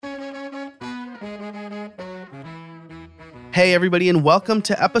Hey, everybody, and welcome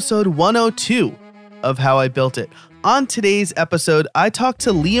to episode 102 of How I Built It. On today's episode, I talked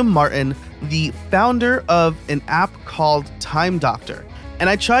to Liam Martin, the founder of an app called Time Doctor. And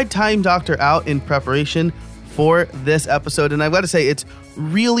I tried Time Doctor out in preparation for this episode, and I've got to say, it's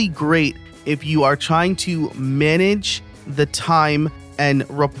really great if you are trying to manage the time and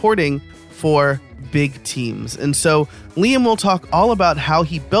reporting for big teams. And so Liam will talk all about how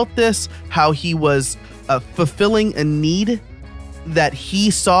he built this, how he was fulfilling a need that he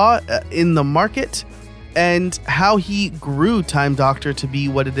saw in the market, and how he grew Time Doctor to be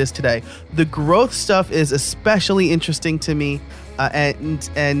what it is today. The growth stuff is especially interesting to me,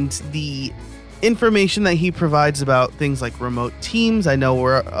 and the information that he provides about things like remote teams. I know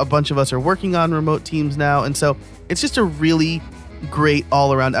a bunch of us are working on remote teams now, and so it's just a really great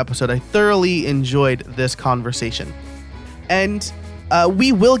all-around episode. I thoroughly enjoyed this conversation. And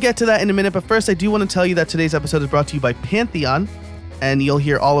we will get to that in a minute, but first I do want to tell you that today's episode is brought to you by Pantheon, and you'll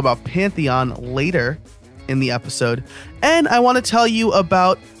hear all about Pantheon later in the episode. And I want to tell you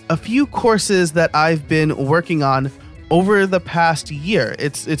about a few courses that I've been working on over the past year.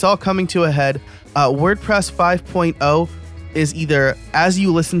 It's all coming to a head. WordPress 5.0 is either, as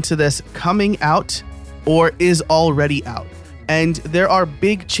you listen to this, coming out or is already out. And there are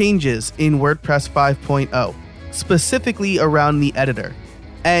big changes in WordPress 5.0. Specifically around the editor.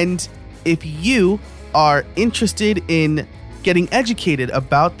 And if you are interested in getting educated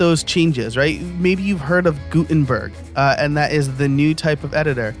about those changes, right? Maybe you've heard of Gutenberg, and that is the new type of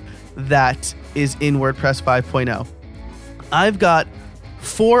editor that is in WordPress 5.0. I've got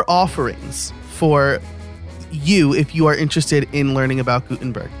 4 offerings for you if you are interested in learning about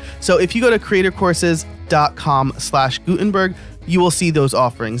Gutenberg. So if you go to creatorcourses.com/Gutenberg, you will see those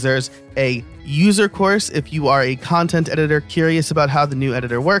offerings. There's a user course if you are a content editor curious about how the new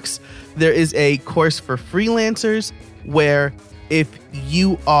editor works. There is a course for freelancers where if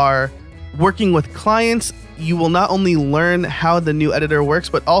you are working with clients, you will not only learn how the new editor works,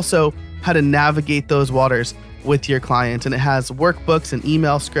 but also how to navigate those waters with your client. And it has workbooks and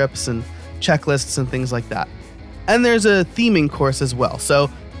email scripts and checklists and things like that. And there's a theming course as well. So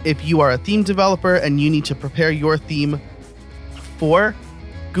if you are a theme developer and you need to prepare your theme for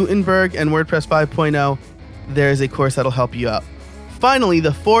Gutenberg and WordPress 5.0, there's a course that'll help you out. Finally,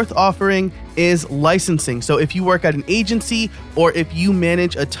 the 4th offering is licensing. So if you work at an agency or if you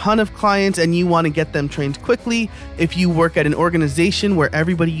manage a ton of clients and you want to get them trained quickly, if you work at an organization where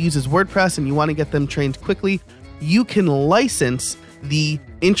everybody uses WordPress and you want to get them trained quickly, you can license the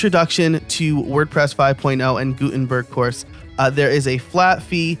Introduction to WordPress 5.0 and Gutenberg course. There is a flat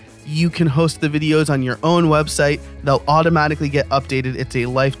fee. You can host the videos on your own website. They'll automatically get updated. It's a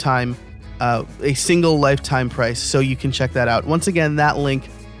single lifetime price, so you can check that out. Once again, that link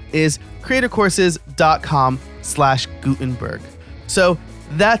is creatorcourses.com/Gutenberg. So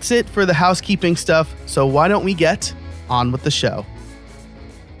that's it for the housekeeping stuff. So why don't we get on with the show?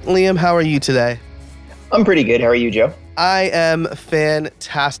 Liam, how are you today? I'm pretty good. How are you, Joe? I am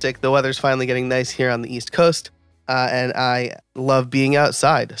fantastic. The weather's finally getting nice here on the East Coast. And I love being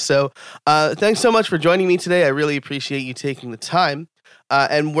outside. So thanks so much for joining me today. I really appreciate you taking the time.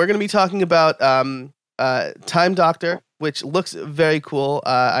 And we're going to be talking about Time Doctor, which looks very cool.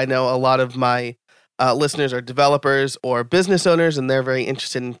 I know a lot of my listeners are developers or business owners, and they're very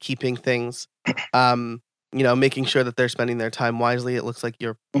interested in keeping things, making sure that they're spending their time wisely. It looks like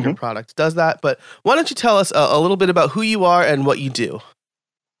your product does that. But why don't you tell us a little bit about who you are and what you do?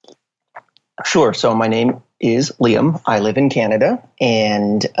 Sure. So my name is Liam. I live in Canada,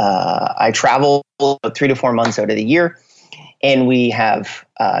 and I travel 3 to 4 months out of the year. And we have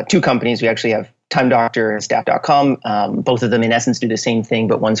 2 companies. We actually have Time Doctor and Staff.com. Both of them, in essence, do the same thing,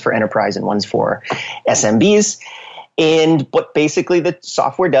 but one's for enterprise and one's for SMBs. And what basically the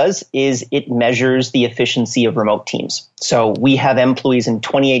software does is it measures the efficiency of remote teams. So we have employees in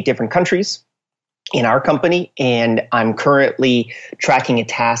 28 different countries in our company, and I'm currently tracking a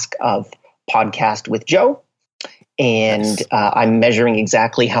task of Podcast with Joe. And I'm measuring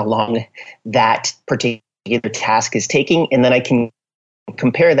exactly how long that particular task is taking. And then I can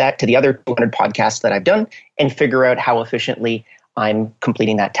compare that to the other 200 podcasts that I've done and figure out how efficiently I'm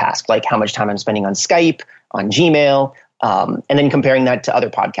completing that task, like how much time I'm spending on Skype, on Gmail, and then comparing that to other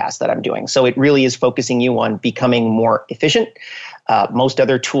podcasts that I'm doing. So it really is focusing you on becoming more efficient. Most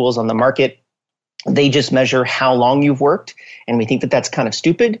other tools on the market, they just measure how long you've worked, and we think that that's kind of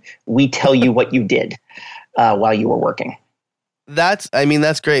stupid. We tell you what you did while you were working. That's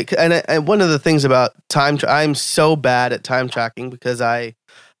great. And one of the things about I'm so bad at time tracking because there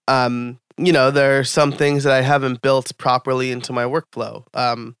are some things that I haven't built properly into my workflow.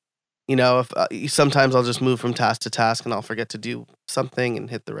 if sometimes I'll just move from task to task and I'll forget to do something and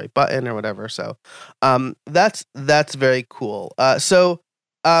hit the right button or whatever. So that's very cool.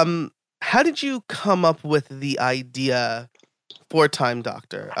 How did you come up with the idea for Time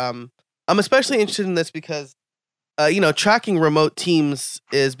Doctor? I'm especially interested in this because tracking remote teams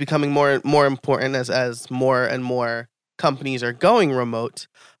is becoming more important as more and more companies are going remote.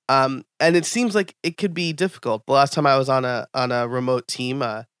 And it seems like it could be difficult. The last time I was on a remote team,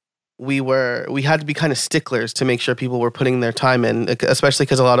 we had to be kind of sticklers to make sure people were putting their time in, especially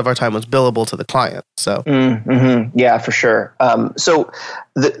because a lot of our time was billable to the client. So, yeah, for sure. So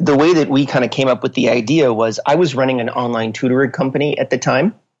the way that we kind of came up with the idea was I was running an online tutoring company at the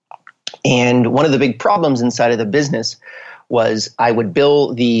time. And one of the big problems inside of the business was I would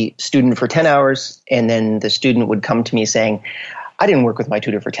bill the student for 10 hours, and then the student would come to me saying, I didn't work with my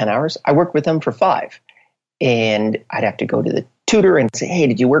tutor for 10 hours. I worked with them for 5. And I'd have to go to the tutor and say, hey,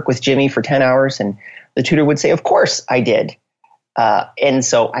 did you work with Jimmy for 10 hours? And the tutor would say, of course I did. And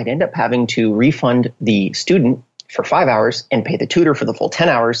so I'd end up having to refund the student for 5 hours and pay the tutor for the full 10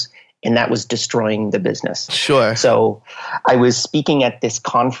 hours. And that was destroying the business. Sure. So I was speaking at this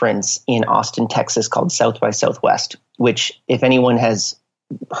conference in Austin, Texas called South by Southwest, which if anyone has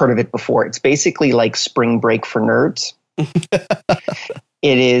heard of it before, it's basically like spring break for nerds.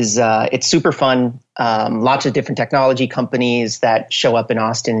 It's super fun. Lots of different technology companies that show up in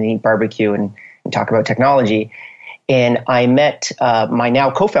Austin and eat barbecue and talk about technology. And I met my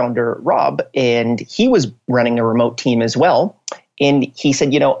now co-founder, Rob, and he was running a remote team as well. And he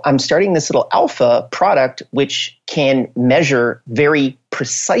said, I'm starting this little alpha product which can measure very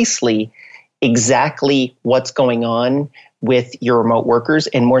precisely exactly what's going on with your remote workers,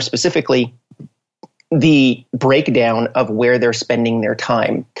 and more specifically, the breakdown of where they're spending their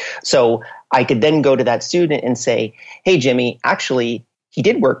time. So I could then go to that student and say, hey, Jimmy, actually, he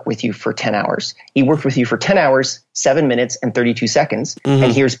did work with you for 10 hours. He worked with you for 10 hours, 7 minutes, and 32 seconds. Mm-hmm.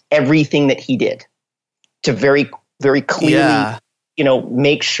 And here's everything that he did to very, very clearly,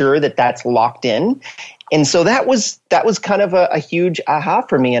 make sure that that's locked in. And so that was kind of a huge aha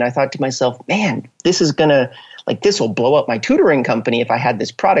for me. And I thought to myself, man, this will blow up my tutoring company if I had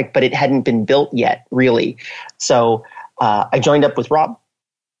this product, but it hadn't been built yet, really. So I joined up with Rob,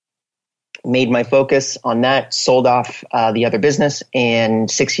 made my focus on that, sold off the other business, and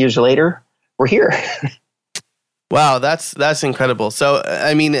 6 years later, we're here. Wow, that's incredible. So,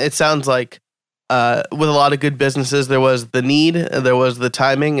 I mean, it sounds like with a lot of good businesses, there was the need, there was the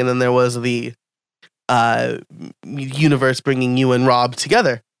timing, and then there was the universe bringing you and Rob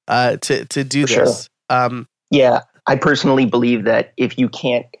together to do this. Sure. Yeah, I personally believe that if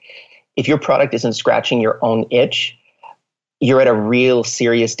your product isn't scratching your own itch, you're at a real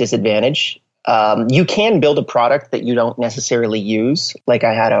serious disadvantage. You can build a product that you don't necessarily use. Like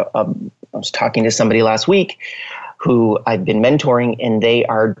I was talking to somebody last week who I've been mentoring, and they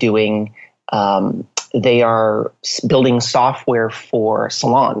are building software for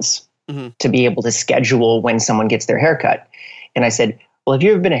salons to be able to schedule when someone gets their haircut. And I said, well, have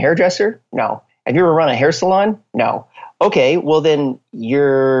you ever been a hairdresser? No. Have you ever run a hair salon? No. Okay, well then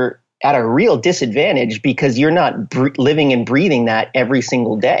you're at a real disadvantage because you're not living and breathing that every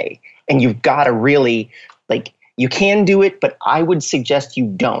single day. And you've got to really, you can do it, but I would suggest you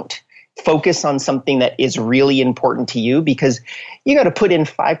don't. Focus on something that is really important to you, because you got to put in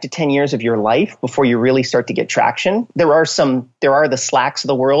 5 to 10 years of your life before you really start to get traction. There are the Slacks of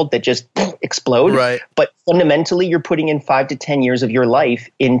the world that just explode. Right. But fundamentally, you're putting in 5 to 10 years of your life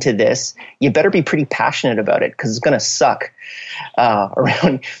into this. You better be pretty passionate about it, because it's going to suck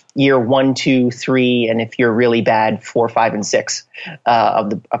around year 1, 2, 3, and if you're really bad, 4, 5, and 6 of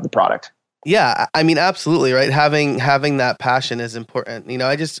the product. Yeah, I mean, absolutely, right? Having that passion is important.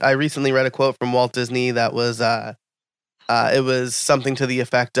 I recently read a quote from Walt Disney that was, it was something to the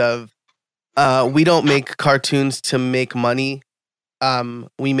effect of, we don't make cartoons to make money.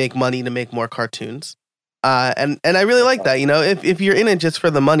 We make money to make more cartoons. And I really like that. If you're in it just for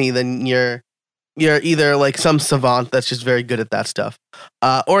the money, then you're either like some savant that's just very good at that stuff,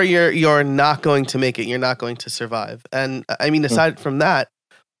 or you're not going to make it. You're not going to survive. And I mean, aside from that,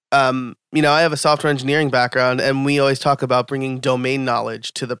 I have a software engineering background, and we always talk about bringing domain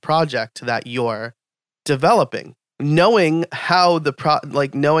knowledge to the project that you're developing. Knowing how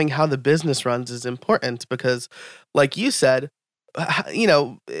knowing how the business runs is important, because, like you said,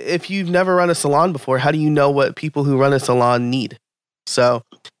 if you've never run a salon before, how do you know what people who run a salon need? So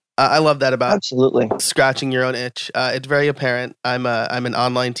I love that about absolutely scratching your own itch. It's very apparent. I'm an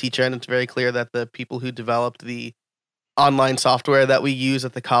online teacher, and it's very clear that the people who developed the online software that we use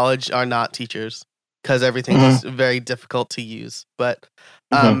at the college are not teachers, because everything is very difficult to use. But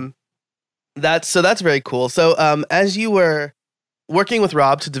That's very cool. So as you were working with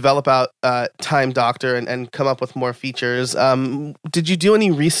Rob to develop out Time Doctor and come up with more features, did you do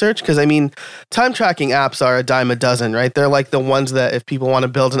any research? Because I mean, time tracking apps are a dime a dozen, right? They're like the ones that if people want to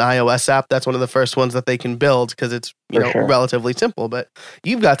build an iOS app, that's one of the first ones that they can build because it's relatively simple. But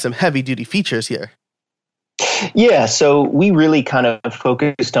you've got some heavy duty features here. Yeah, so we really kind of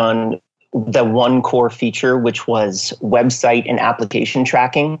focused on the one core feature, which was website and application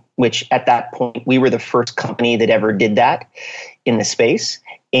tracking, which at that point, we were the first company that ever did that in the space.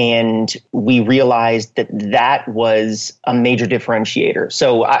 And we realized that that was a major differentiator.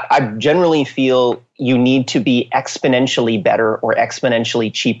 So I generally feel you need to be exponentially better or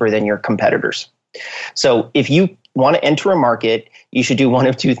exponentially cheaper than your competitors. So if you want to enter a market, you should do one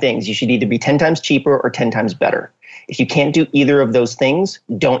of two things. You should either be 10 times cheaper or 10 times better. If you can't do either of those things,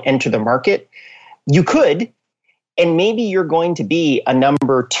 don't enter the market. You could, and maybe you're going to be a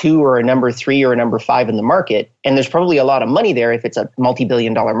number 2 or a number 3 or a number 5 in the market. And there's probably a lot of money there if it's a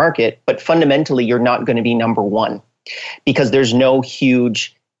multi-billion-dollar market, but fundamentally you're not going to be number 1 because there's no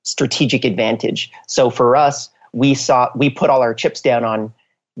huge strategic advantage. So for us, we put all our chips down on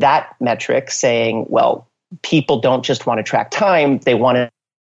that metric saying, well, people don't just want to track time, they want to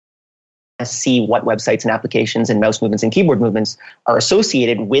see what websites and applications and mouse movements and keyboard movements are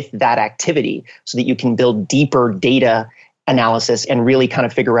associated with that activity so that you can build deeper data analysis and really kind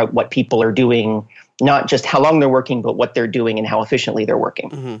of figure out what people are doing, not just how long they're working, but what they're doing and how efficiently they're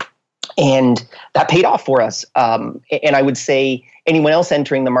working. Mm-hmm. And that paid off for us. And I would say anyone else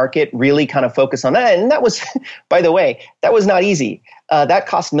entering the market really kind of focus on that. And that was, by the way, that was not easy. That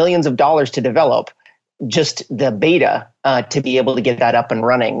cost millions of dollars to develop, just the beta to be able to get that up and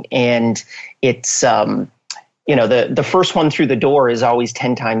running. And it's, the first one through the door is always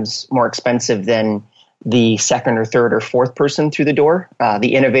 10 times more expensive than the second or third or fourth person through the door.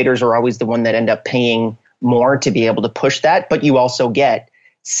 The innovators are always the one that end up paying more to be able to push that. But you also get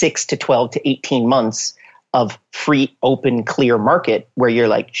 6 to 12 to 18 months of free, open, clear market where you're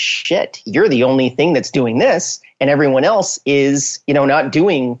like, shit, you're the only thing that's doing this. And everyone else is, not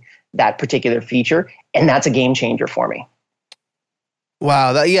doing that particular feature. And that's a game changer for me.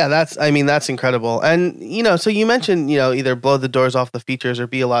 Wow. That's incredible. And, so you mentioned, either blow the doors off the features or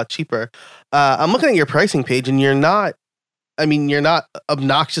be a lot cheaper. I'm looking at your pricing page and you're not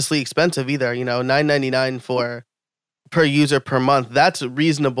obnoxiously expensive either, $9.99 per user per month. That's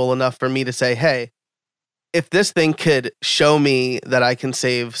reasonable enough for me to say, hey, if this thing could show me that I can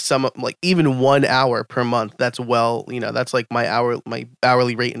save even 1 hour per month, that's that's like my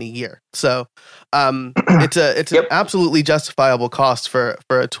hourly rate in a year. So it's an absolutely justifiable cost for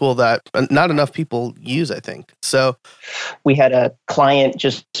a tool that not enough people use, I think. So we had a client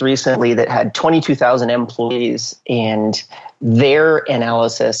just recently that had 22,000 employees, and their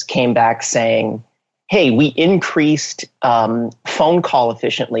analysis came back saying, hey, we increased phone call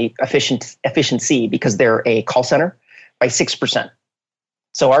efficiency because they're a call center by 6%.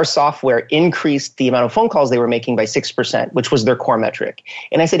 So our software increased the amount of phone calls they were making by 6%, which was their core metric.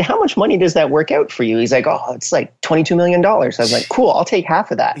 And I said, how much money does that work out for you? He's like, oh, it's like $22 million. I was like, cool, I'll take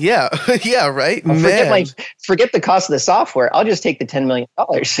half of that. Yeah, yeah, right. Forget the cost of the software. I'll just take the $10 million.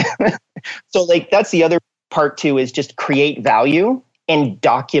 So that's the other part too, is just create value and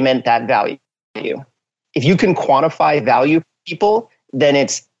document that value. If you can quantify value for people, then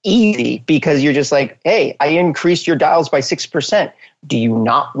it's easy because you're just like, hey, I increased your dials by 6%. Do you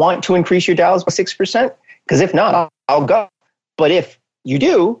not want to increase your dials by 6%? Because if not, I'll go. But if you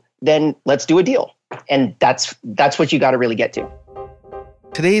do, then let's do a deal. And that's what you got to really get to.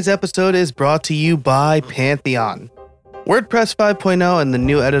 Today's episode is brought to you by Pantheon. WordPress 5.0 and the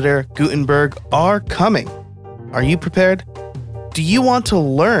new editor, Gutenberg, are coming. Are you prepared? Do you want to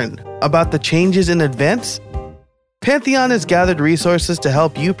learn about the changes in advance? Pantheon has gathered resources to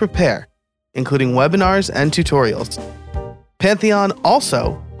help you prepare, including webinars and tutorials. Pantheon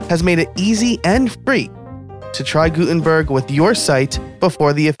also has made it easy and free to try Gutenberg with your site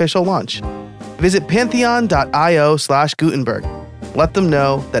before the official launch. Visit pantheon.io/Gutenberg. Let them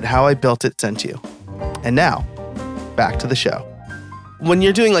know that How I Built It sent you. And now, back to the show. When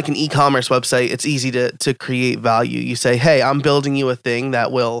you're doing like an e-commerce website, it's easy to create value. You say, hey, I'm building you a thing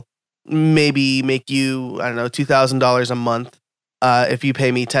that will maybe make you, $2,000 a month. If you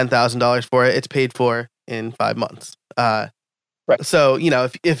pay me $10,000 for it, it's paid for in 5 months. Right. So,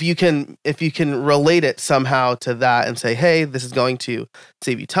 if you can relate it somehow to that and say, hey, this is going to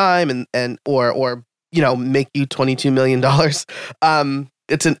save you time or make you $22 million.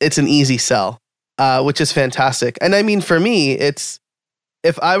 It's an easy sell, which is fantastic. And I mean, for me, it's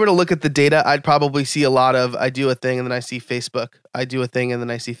if I were to look at the data, I'd probably see a lot of I do a thing and then I see Facebook. I do a thing and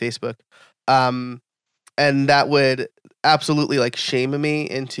then I see Facebook. And that would absolutely like shame me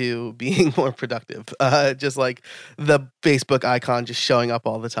into being more productive. Just like the Facebook icon just showing up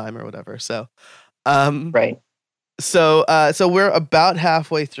all the time or whatever. So, right. So we're about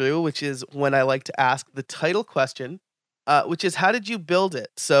halfway through, which is when I like to ask the title question, which is how did you build it?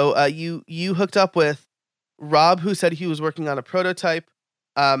 So you hooked up with Rob, who said he was working on a prototype.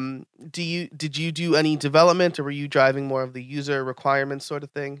 Did you do any development, or were you driving more of the user requirements sort of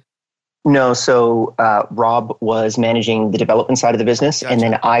thing? No, so Rob was managing the development side of the business, Gotcha. and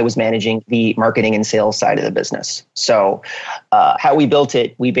then I was managing the marketing and sales side of the business. So how we built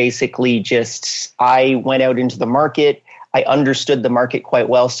it, we basically I went out into the market. I understood the market quite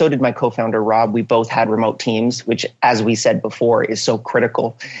well. So did my co-founder, Rob. We both had remote teams, which, as we said before, is so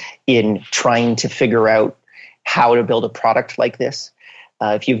critical in trying to figure out how to build a product like this.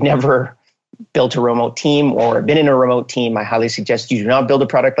 If you've never built a remote team or been in a remote team, I highly suggest you do not build a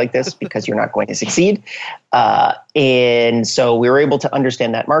product like this because you're not going to succeed. And so we were able to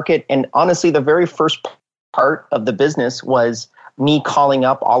understand that market. And honestly, the very first part of the business was me calling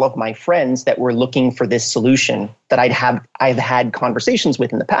up all of my friends that were looking for this solution that I've had conversations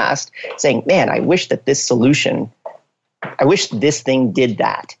with in the past, saying, man, I wish this thing did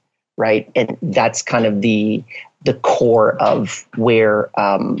that, right? And that's kind of the core of where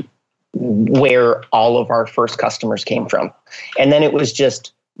all of our first customers came from. And then it was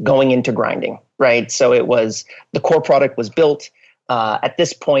just going into grinding, right? So it was, the core product was built. At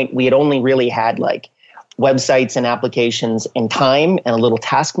this point, we had only really had like websites and applications and time and a little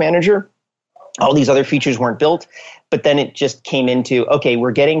task manager. All these other features weren't built, but then it just came into, okay,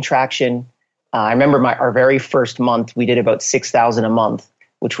 we're getting traction. I remember our very first month, we did about 6,000 a month,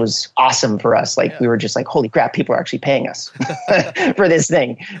 which was awesome for us. Like, we were just like, holy crap, people are actually paying us for this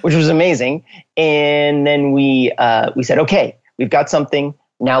thing, which was amazing. And then we said, okay, we've got something.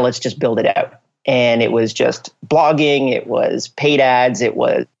 Now let's just build it out. And it was just blogging. It was paid ads. It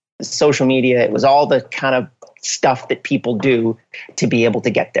was social media. It was all the kind of stuff that people do to be able to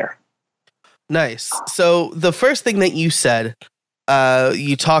get there. Nice. So the first thing that you said,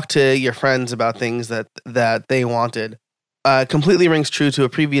 you talked to your friends about things that they wanted. Completely rings true to a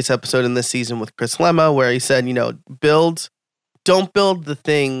previous episode in this season with Chris Lemma, where he said, don't build the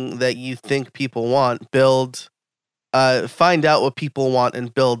thing that you think people want. Find out what people want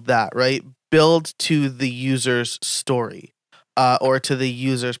and build that, right? Build to the user's story, or to the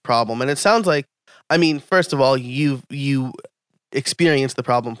user's problem. And it sounds like, first of all, you experienced the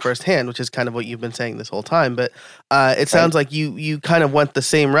problem firsthand, which is kind of what you've been saying this whole time. But it sounds like you kind of went the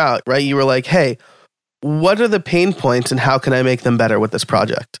same route, right? You were like, hey, what are the pain points and how can I make them better with this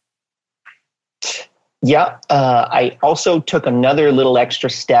project? Yeah. I also took another little extra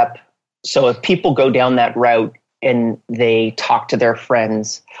step. So if people go down that route and they talk to their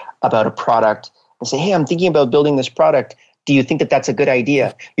friends about a product and say, hey, I'm thinking about building this product. Do you think that that's a good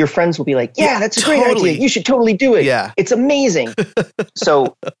idea? Your friends will be like, yeah, that's a great idea. You should totally do it. Yeah. It's amazing.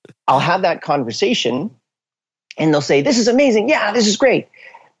 So I'll have that conversation and they'll say, this is amazing. Yeah, this is great.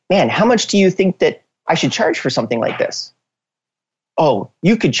 Man, how much do you think that I should charge for something like this? Oh,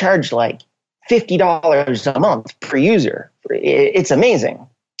 you could charge like $50 a month per user. It's amazing.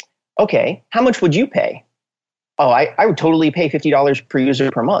 Okay, how much would you pay? Oh, I would totally pay $50 per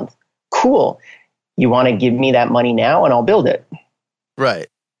user per month. Cool. You want to give me that money now and I'll build it. Right.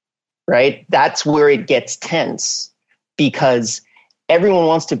 Right? That's where it gets tense because everyone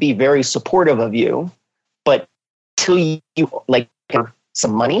wants to be very supportive of you, but till you like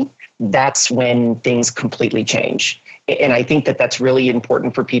some money, that's when things completely change. And I think that that's really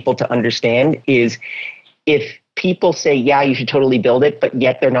important for people to understand is if people say, yeah, you should totally build it, but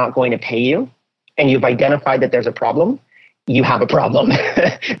yet they're not going to pay you and you've identified that there's a problem, you have a problem.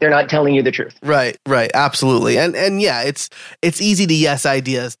 They're not telling you the truth. Right. Absolutely. And yeah, it's easy to yes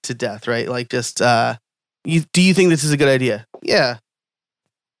ideas to death, right? Like just, do you think this is a good idea? Yeah.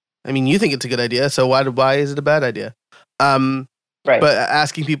 You think it's a good idea. So why is it a bad idea? Right. But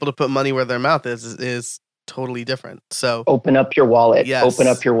asking people to put money where their mouth is totally different. So open up your wallet. Yes. Open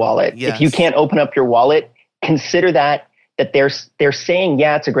up your wallet. Yes. If you can't open up your wallet, consider that they're saying,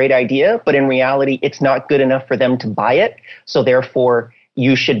 yeah, it's a great idea, but in reality, it's not good enough for them to buy it. So therefore,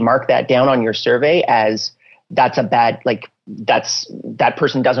 you should mark that down on your survey as that's a bad, that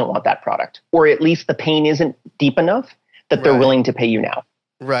person doesn't want that product, or at least the pain isn't deep enough that they're willing to pay you now.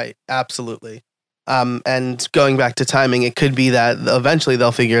 Right. Absolutely. And going back to timing, it could be that eventually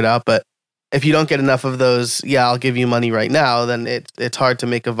they'll figure it out. But if you don't get enough of those, yeah, I'll give you money right now, then it's hard to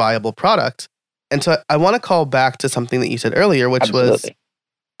make a viable product. And so I want to call back to something that you said earlier, which was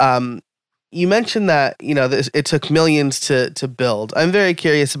You mentioned that, it took millions to build. I'm very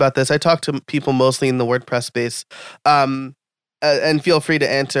curious about this. I talk to people mostly in the WordPress space, and feel free to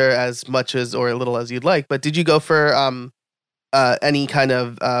answer as much as or a little as you'd like. But did you go for any kind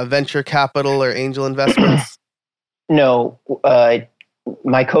of venture capital or angel investments? No.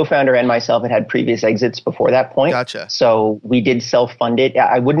 My co-founder and myself had previous exits before that point. Gotcha. So we did self-fund it.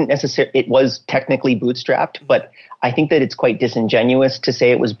 I wouldn't necessarily, it was technically bootstrapped, but I think that it's quite disingenuous to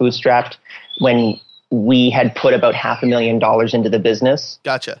say it was bootstrapped when we had put about $500,000 into the business.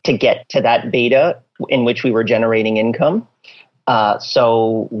 Gotcha. To get to that beta in which we were generating income.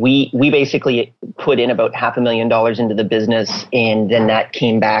 So we basically put in about $500,000 into the business, and then that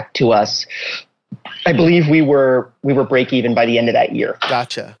came back to us. I believe we were break even by the end of that year.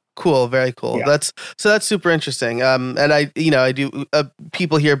 Gotcha. Cool. Very cool. Yeah. That's super interesting. And I do,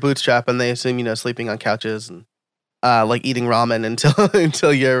 people hear bootstrap and they assume, sleeping on couches and, like eating ramen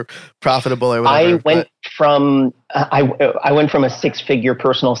until you're profitable or whatever. I went from a 6-figure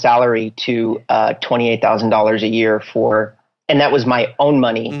personal salary to $28,000 a year and that was my own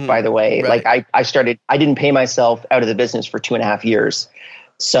money, by the way. Right. Like I didn't pay myself out of the business for 2.5 years.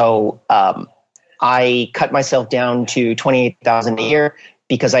 So, I cut myself down to $28,000 a year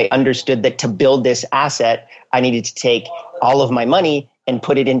because I understood that to build this asset, I needed to take all of my money and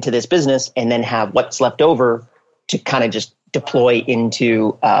put it into this business and then have what's left over to kind of just deploy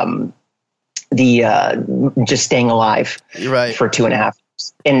into just staying alive for 2.5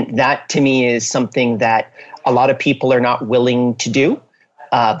 years. And that to me is something that a lot of people are not willing to do.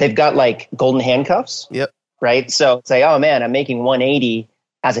 They've got like golden handcuffs. Yep. Right. So it's like, oh man, I'm making 180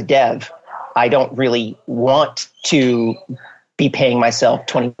 as a dev. I don't really want to be paying myself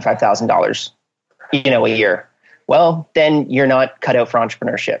 $25,000, a year. Well, then you're not cut out for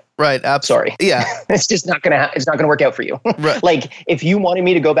entrepreneurship. Right. Absolutely. Sorry. Yeah. It's just not going to work out for you. Right. Like if you wanted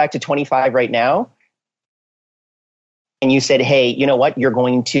me to go back to 25 right now and you said, hey, you know what? You're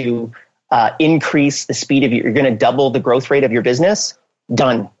going to increase the speed you're going to double the growth rate of your business.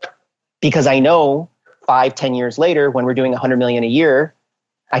 Done. Because I know 5-10 years later, when we're doing 100 million a year,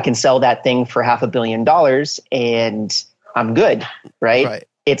 I can sell that thing for $500 million and I'm good, right?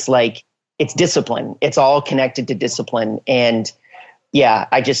 It's like, it's discipline. It's all connected to discipline. And yeah,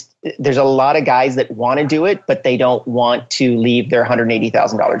 there's a lot of guys that want to do it, but they don't want to leave their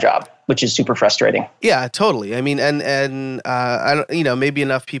 $180,000 job, which is super frustrating. Yeah, totally. I mean, and I don't, maybe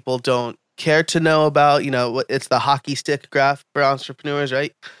enough people don't care to know about, it's the hockey stick graph for entrepreneurs,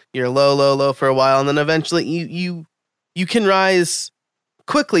 right? You're low for a while, and then eventually you can rise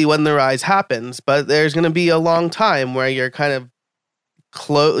quickly when the rise happens, but there's going to be a long time where you're kind of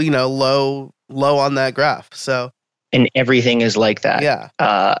low on that graph. So, and everything is like that. Yeah.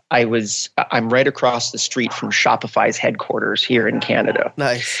 I'm right across the street from Shopify's headquarters here in Canada.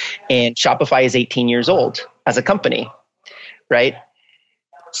 Nice. And Shopify is 18 years old as a company, right?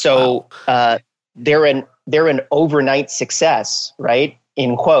 So, wow. They're an overnight success, right?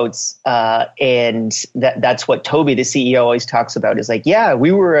 In quotes. And that's what Toby, the CEO, always talks about is like, yeah,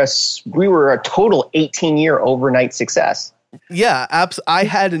 we were a total 18-year overnight success. Yeah. I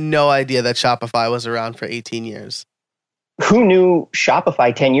had no idea that Shopify was around for 18 years. Who knew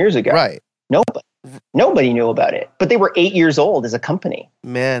Shopify 10 years ago? Right. Nobody knew about it, but they were 8 years old as a company.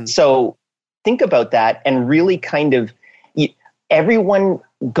 Man. So think about that and really kind of, everyone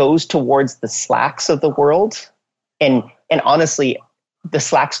goes towards the Slacks of the world. And honestly, the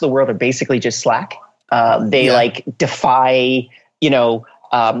Slacks of the world are basically just Slack. They like defy,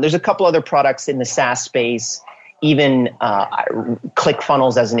 there's a couple other products in the SaaS space. Even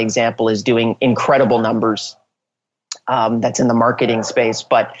ClickFunnels, as an example, is doing incredible numbers. That's in the marketing space.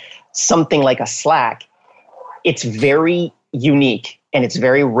 But something like a Slack, it's very unique and it's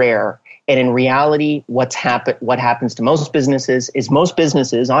very rare. And in reality, what happens to most businesses is most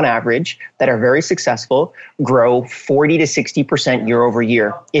businesses on average that are very successful grow 40 to 60% year over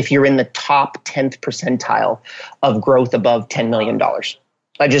year if you're in the top 10th percentile of growth above $10 million.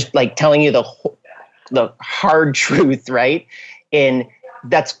 I just like telling you the hard truth, right? And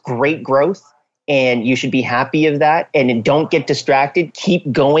that's great growth and you should be happy of that. And don't get distracted.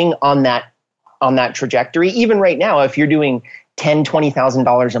 Keep going on that trajectory. Even right now, if you're doing $10,000,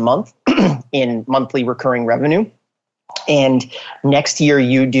 $20,000 a month in monthly recurring revenue, and next year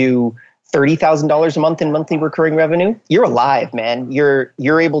you do $30,000 a month in monthly recurring revenue, you're alive, man. You're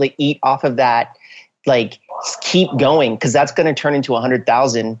able to eat off of that. Like, keep going, because that's going to turn into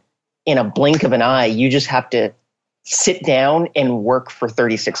 100,000 in a blink of an eye. You just have to sit down and work for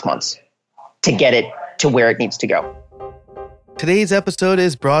 36 months to get it to where it needs to go. Today's episode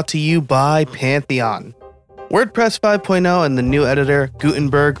is brought to you by Pantheon. WordPress 5.0 and the new editor,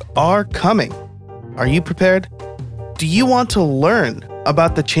 Gutenberg, are coming. Are you prepared? Do you want to learn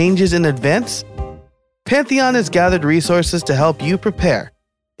about the changes in advance? Pantheon has gathered resources to help you prepare,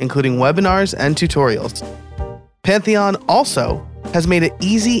 including webinars and tutorials. Pantheon also has made it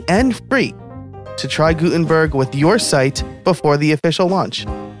easy and free to try Gutenberg with your site before the official launch.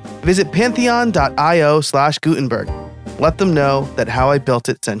 Visit pantheon.io/Gutenberg. Let them know that How I Built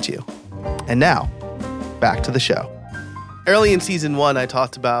It sent you. And now, back to the show. Early in season 1, I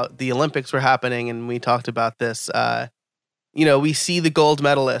talked about the Olympics were happening, and we talked about this. We see the gold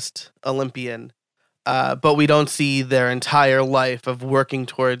medalist Olympian, but we don't see their entire life of working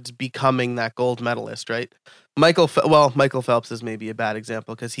towards becoming that gold medalist, right? Michael Phelps is maybe a bad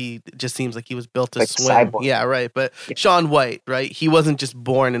example because he just seems like he was built to like swim. cyborg. Yeah, right. But Shaun White, right? He wasn't just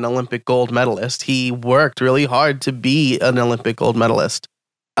born an Olympic gold medalist. He worked really hard to be an Olympic gold medalist.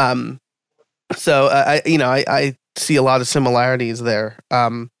 So I see a lot of similarities there,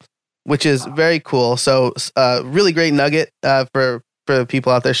 which is very cool. So really great nugget for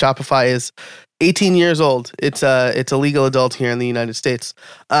people out there. Shopify is 18 years old. It's a legal adult here in the United States.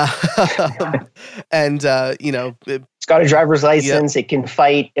 And It's got a driver's license. It can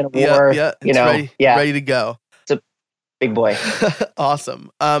fight in a war. Ready to go. It's a big boy.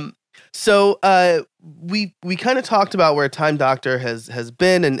 Awesome. So we kind of talked about where Time Doctor has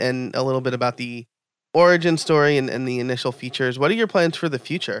been and a little bit about the origin story and the initial features. What are your plans for the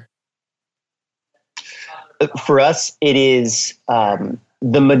future? For us, it is where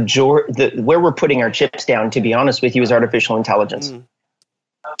we're putting our chips down, to be honest with you, is artificial intelligence.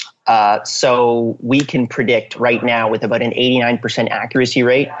 So we can predict right now with about an 89% accuracy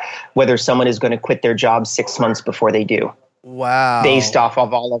rate whether someone is going to quit their job 6 months before they do. Wow. Based off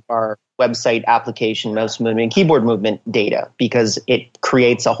of all of our website application, mouse movement, and keyboard movement data, because it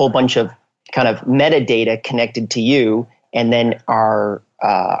creates a whole bunch of kind of metadata connected to you, and then our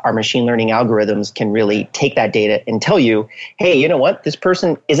machine learning algorithms can really take that data and tell you, hey, you know what? This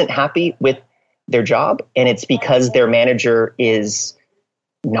person isn't happy with their job, and it's because their manager is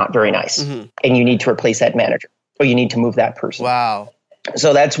not very nice, and you need to replace that manager, or you need to move that person. Wow.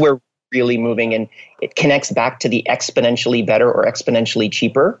 So that's where we're really moving, and it connects back to the exponentially better or exponentially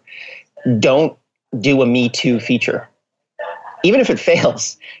cheaper. Don't do a Me Too feature. Even if it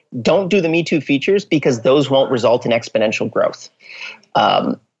fails, don't do the Me Too features, because those won't result in exponential growth.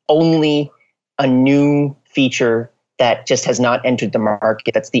 Only a new feature that just has not entered the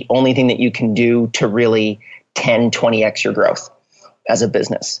market, that's the only thing that you can do to really 10, 20x your growth as a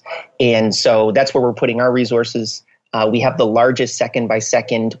business. And so that's where we're putting our resources. We have the largest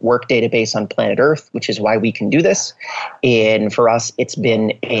second-by-second work database on planet Earth, which is why we can do this. And for us, it's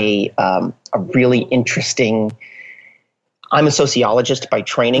been a really interesting. I'm a sociologist by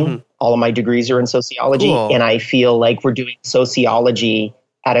training. All of my degrees are in sociology. Cool. And I feel like we're doing sociology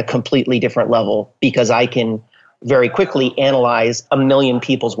at a completely different level, because I can very quickly analyze 1 million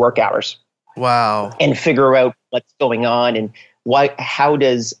people's work hours. Wow. And figure out what's going on and how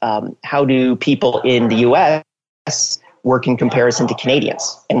do people in the US work in comparison to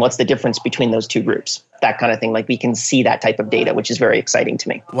Canadians, and what's the difference between those two groups, that kind of thing. Like, we can see that type of data, which is very exciting to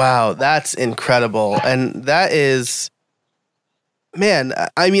me. Wow, that's incredible. And that is, man,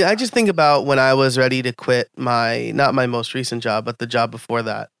 I mean, I just think about when I was ready to quit not my most recent job, but the job before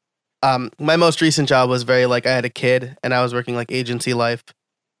that. My most recent job was very I had a kid and I was working agency life,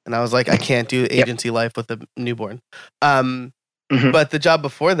 and I was like, I can't do agency life with a newborn. But the job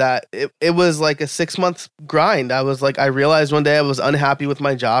before that, it was like a 6-month grind. I was I realized one day I was unhappy with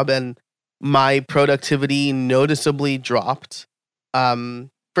my job, and my productivity noticeably dropped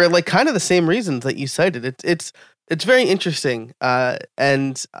for kind of the same reasons that you cited. It's very interesting.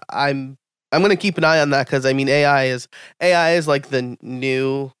 And I'm going to keep an eye on that, because I mean, AI is like the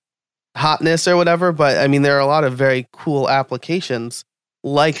new hotness or whatever. But I mean, there are a lot of very cool applications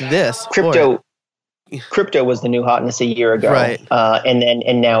like this. Crypto was the new hotness a year ago, right?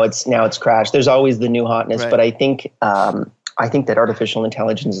 And now it's crashed. There's always the new hotness, right. But I think that artificial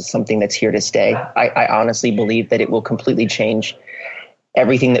intelligence is something that's here to stay. I honestly believe that it will completely change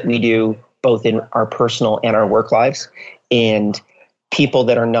everything that we do, both in our personal and our work lives. And people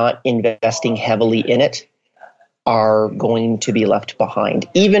that are not investing heavily in it are going to be left behind.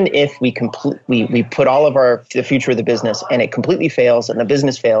 Even if we put all of the future of the business and it completely fails and the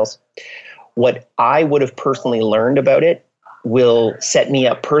business fails, what I would have personally learned about it will set me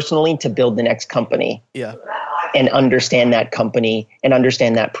up personally to build the next company. Yeah. And understand that company and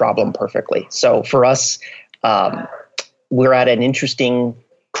understand that problem perfectly. So for us, we're at an interesting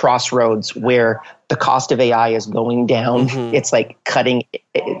crossroads where the cost of AI is going down. Mhm. It's like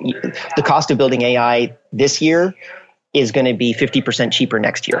the cost of building AI this year is going to be 50% cheaper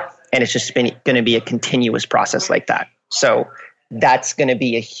next year. And it's just going to be a continuous process like that. So that's going to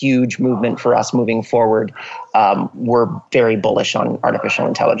be a huge movement for us moving forward. We're very bullish on artificial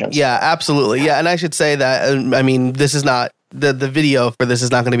intelligence. Yeah, absolutely. Yeah, and I should say that, I mean, this is not, the video for this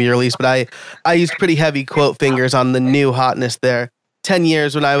is not going to be released, but I used pretty heavy quote fingers on the new hotness there. 10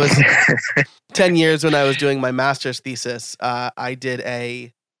 years when I was doing my master's thesis, I did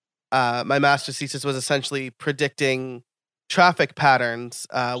my master's thesis was essentially predicting traffic patterns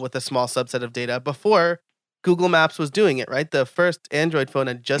with a small subset of data before Google Maps was doing it, right? The first Android phone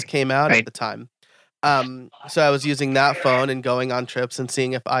had just came out at the time. So I was using that phone and going on trips and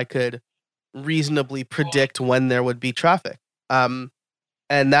seeing if I could reasonably predict when there would be traffic. And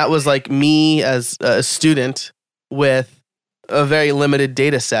that was like me as a student with a very limited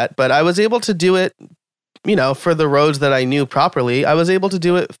data set, but I was able to do it, you know, for the roads that I knew properly. I was able to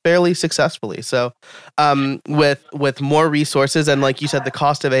do it fairly successfully. So with more resources and, like you said, the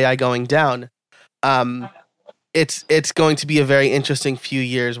cost of AI going down, it's going to be a very interesting few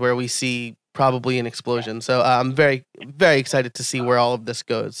years where we see probably an explosion. So I'm very, very excited to see where all of this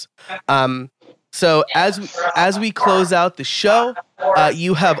goes. So as we close out the show,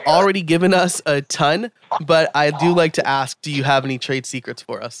 you have already given us a ton, but I do like to ask, do you have any trade secrets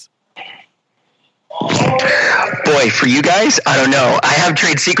for us? Boy, for you guys, I don't know. I have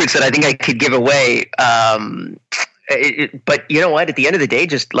trade secrets that I think I could give away. But you know what? At the end of the day,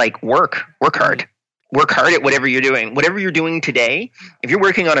 just like work hard. Work hard at whatever you're doing. Whatever you're doing today, if you're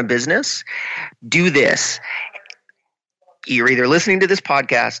working on a business, do this. You're either listening to this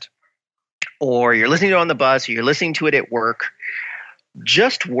podcast, or you're listening to it on the bus, or you're listening to it at work.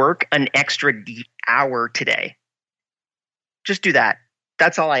 Just work an extra hour today. Just do that.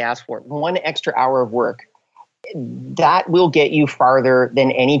 That's all I ask for. 1 extra hour of work. That will get you farther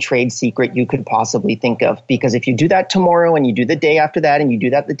than any trade secret you could possibly think of. Because if you do that tomorrow and you do the day after that and you do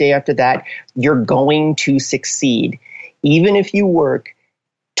that the day after that, you're going to succeed. Even if you work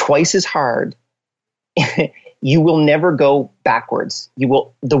twice as hard, you will never go backwards.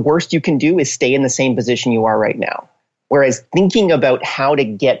 The worst you can do is stay in the same position you are right now. Whereas thinking about how to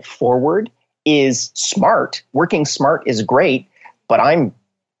get forward is smart. Working smart is great, but I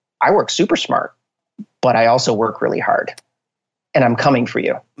work super smart, but I also work really hard, and I'm coming for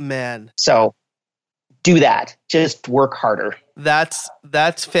you. Man. So do that. Just work harder. That's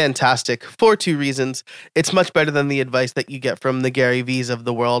fantastic for 2 reasons. It's much better than the advice that you get from the Gary V's of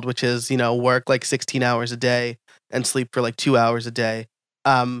the world, which is, you know, work like 16 hours a day and sleep for like 2 hours a day.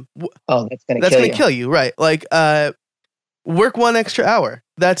 That's going to kill you, right? Like, work 1 extra hour.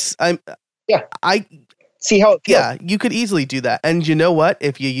 I see how it feels. Yeah, you could easily do that. And you know what?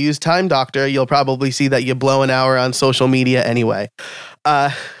 If you use Time Doctor, you'll probably see that you blow an hour on social media anyway.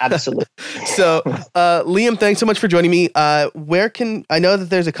 Absolutely. So, Liam, thanks so much for joining me. I know that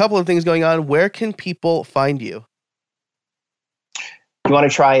there's a couple of things going on. Where can people find you? If you want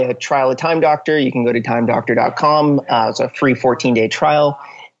to try a trial of Time Doctor, you can go to timedoctor.com. It's a free 14-day trial.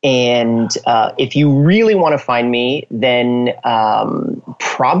 And if you really want to find me, then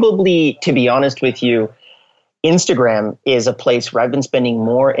probably, to be honest with you, Instagram is a place where I've been spending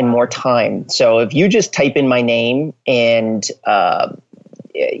more and more time. So if you just type in my name and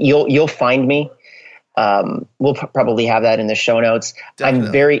you'll find me. We'll probably have that in the show notes. Definitely.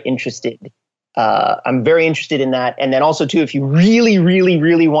 I'm very interested in that. And then also too, if you really, really,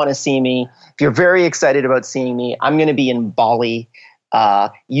 really want to see me, if you're very excited about seeing me, I'm going to be in Bali,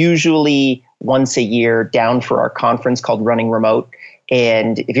 usually once a year, down for our conference called Running Remote.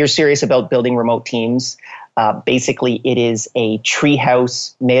 And if you're serious about building remote teams, basically it is a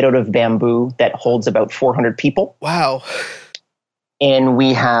treehouse made out of bamboo that holds about 400 people. Wow. And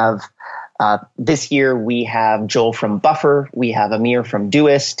we have, this year we have Joel from Buffer, we have Amir from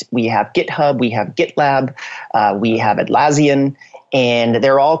Doist, we have GitHub, we have GitLab, we have Atlassian, and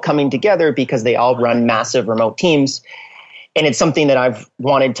they're all coming together because they all run massive remote teams. And it's something that I've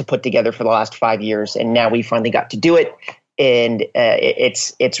wanted to put together for the last 5 years, and now we finally got to do it. And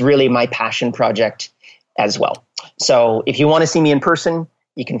it's really my passion project as well. So if you want to see me in person,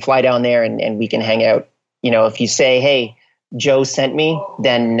 you can fly down there and we can hang out. You know, if you say, hey, Joe sent me,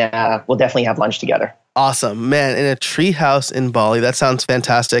 then we'll definitely have lunch together. Awesome, man. In a treehouse in Bali. That sounds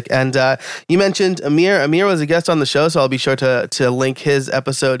fantastic. And you mentioned Amir. Amir was a guest on the show, so I'll be sure to link his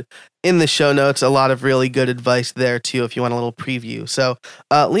episode in the show notes. A lot of really good advice there, too, if you want a little preview. So,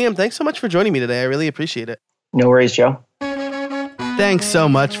 Liam, thanks so much for joining me today. I really appreciate it. No worries, Joe. Thanks so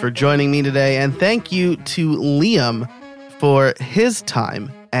much for joining me today. And thank you to Liam for his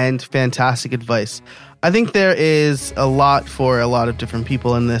time and fantastic advice. I think there is a lot for a lot of different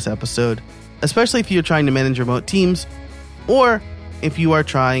people in this episode, especially if you're trying to manage remote teams or if you are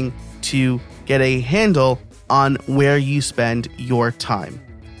trying to get a handle on where you spend your time.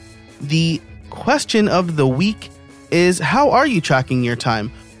 The question of the week is, how are you tracking your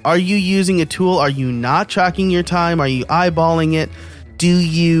time? Are you using a tool? Are you not tracking your time? Are you eyeballing it? Do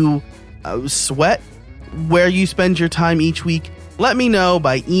you sweat where you spend your time each week? Let me know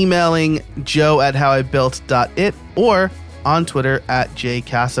by emailing joe@howibuilt.it or on Twitter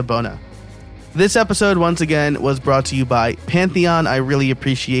 @jcasabona. This episode, once again, was brought to you by Pantheon. I really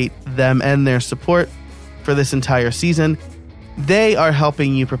appreciate them and their support for this entire season. They are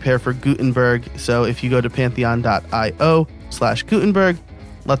helping you prepare for Gutenberg. So if you go to pantheon.io/Gutenberg,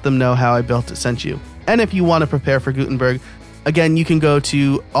 let them know How I Built It sent you. And if you want to prepare for Gutenberg, again, you can go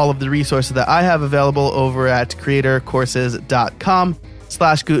to all of the resources that I have available over at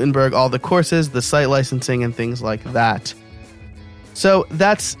creatorcourses.com/Gutenberg, all the courses, the site licensing, and things like that. So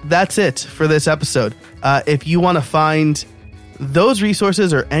that's it for this episode. If you want to find those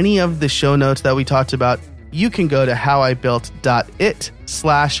resources or any of the show notes that we talked about, you can go to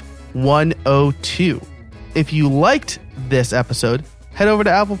howibuilt.it/102. If you liked this episode, head over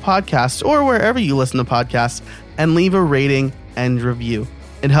to Apple Podcasts or wherever you listen to podcasts and leave a rating and review.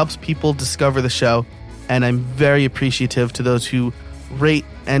 It helps people discover the show, and I'm very appreciative to those who rate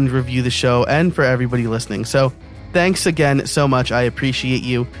and review the show and for everybody listening. So thanks again so much. I appreciate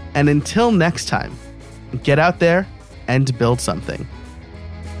you. And until next time, get out there and build something.